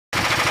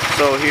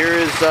So here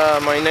is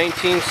my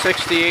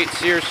 1968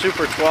 Sears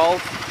Super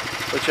 12,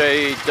 which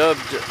I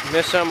dubbed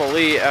Miss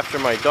Emily after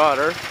my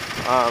daughter.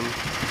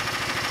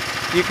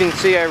 You can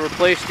see I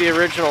replaced the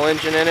original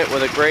engine in it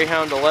with a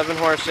Greyhound 11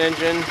 horse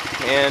engine,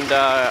 and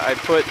I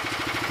put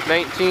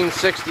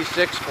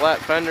 1966 flat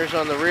fenders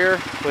on the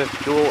rear with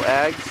dual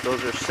ags.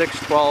 Those are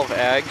 612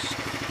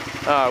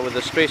 ags with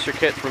a spacer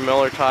kit from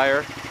Miller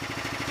Tire.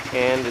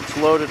 And it's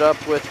loaded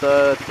up with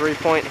a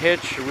 3-point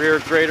hitch, a rear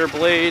grader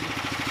blade,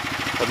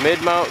 a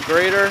mid-mount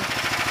grader,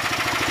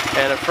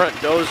 and a front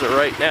dozer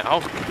right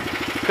now.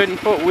 Couldn't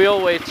put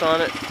wheel weights on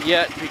it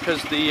yet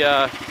because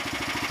the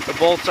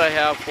bolts I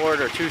have for it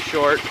are too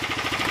short.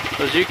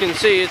 As you can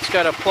see, it's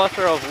got a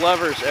plethora of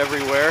levers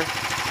everywhere.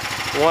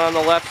 The one on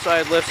the left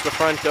side lifts the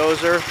front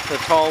dozer. The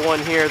tall one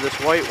here, this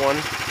white one,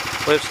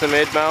 lifts the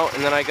mid-mount,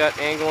 and then I got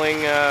angling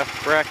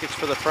brackets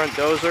for the front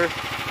dozer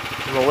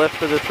and the lift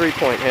for the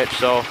 3-point hitch.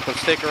 So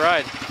let's take a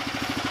ride.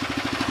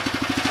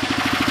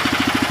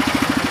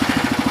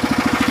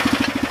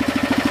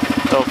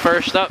 So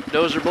first up,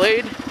 dozer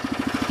blade,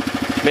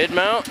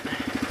 mid-mount,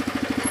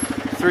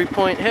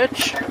 3-point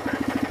hitch.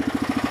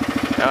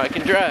 Now I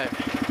can drive.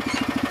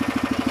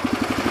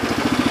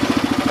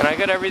 And I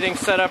got everything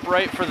set up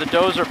right for the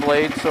dozer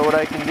blade, so what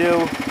I can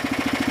do,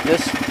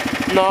 this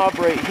knob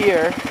right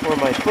here, where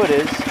my foot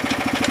is,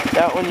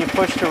 that one you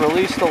push to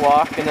release the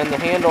lock, and then the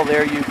handle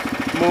there, you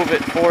move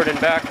it forward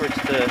and backwards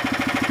to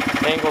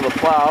angle the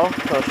plow.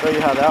 So I'll show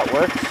you how that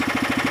works.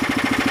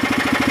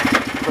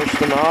 Push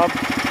the knob,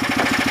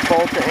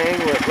 pull to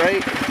angle it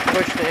right,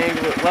 push to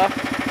angle it left,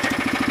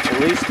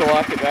 release to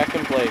lock it back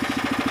in place.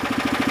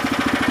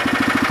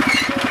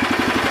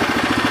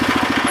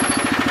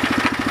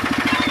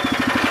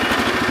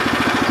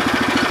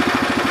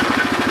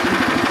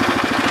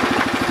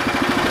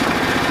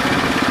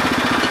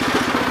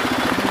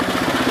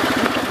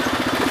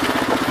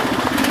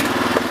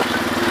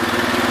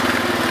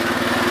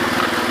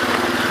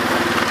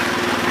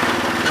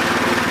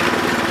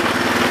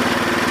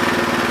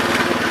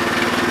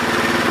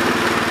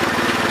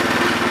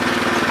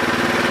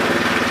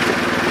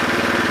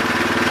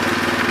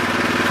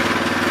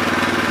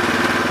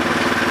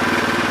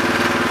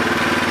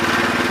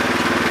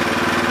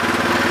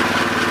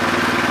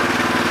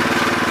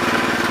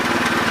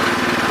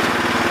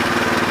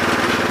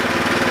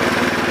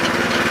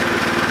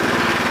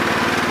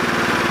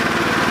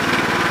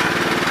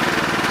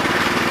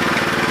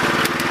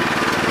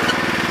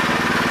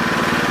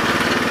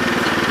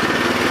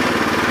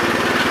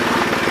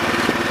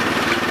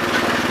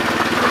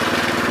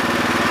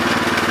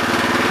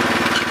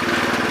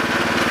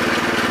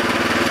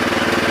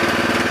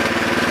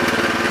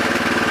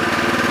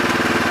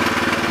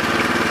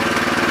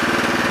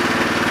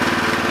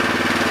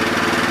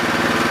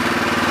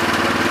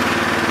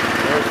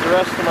 The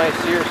rest of my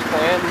Sears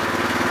clan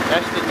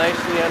nested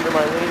nicely under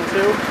my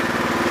lean-to.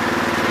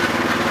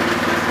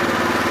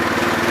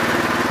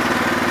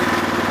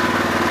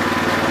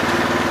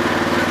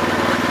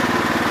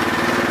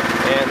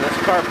 And this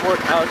carport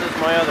houses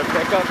my other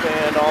pickup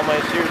and all my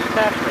Sears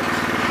attachments.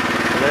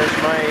 And there's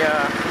my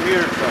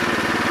commuter truck.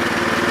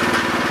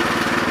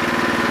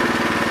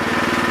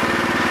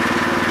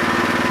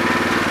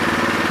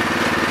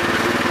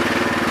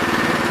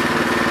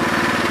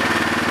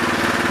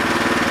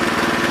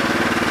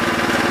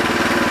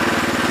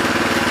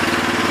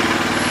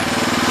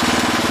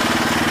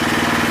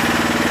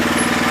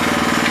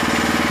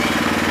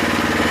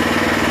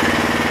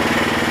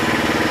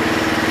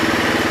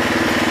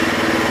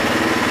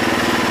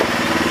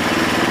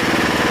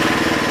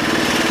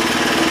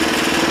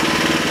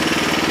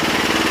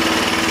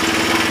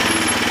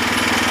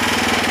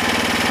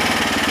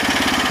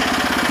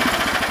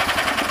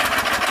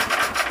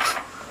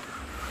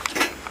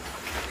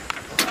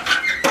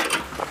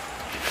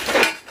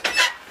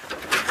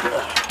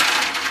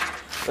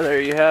 So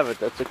there you have it.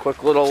 That's a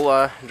quick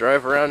little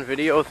drive around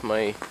video with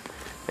my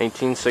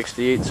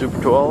 1968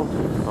 Super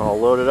 12 all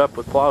loaded up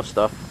with plow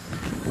stuff.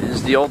 It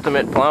is the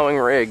ultimate plowing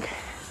rig.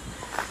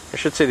 I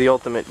should say the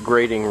ultimate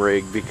grading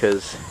rig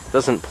because it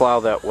doesn't plow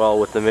that well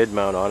with the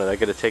mid-mount on it. I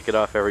gotta take it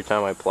off every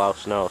time I plow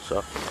snow,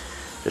 so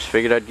just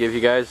figured I'd give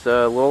you guys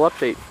a little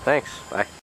update. Thanks. Bye.